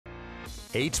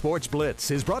8 Sports Blitz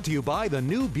is brought to you by the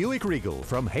new Buick Regal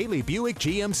from Haley Buick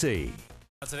GMC.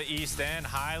 To the east end,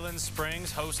 Highland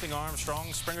Springs hosting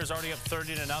Armstrong. Springers already up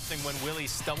 30-0 when Willie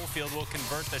Stubblefield will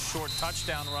convert the short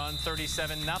touchdown run,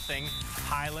 37-0.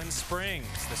 Highland Springs.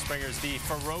 The Springers be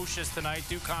ferocious tonight.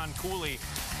 Dukan Cooley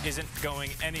isn't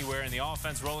going anywhere, and the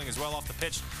offense rolling as well off the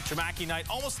pitch. Shamaki Knight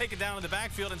almost taken down in the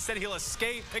backfield. Instead, he'll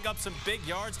escape, pick up some big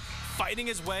yards, fighting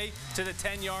his way to the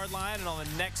 10-yard line, and on the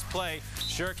next play,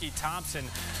 Shirky Thompson,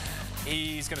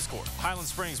 he's going to score. Highland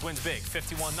Springs wins big,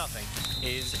 51-0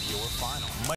 is your final.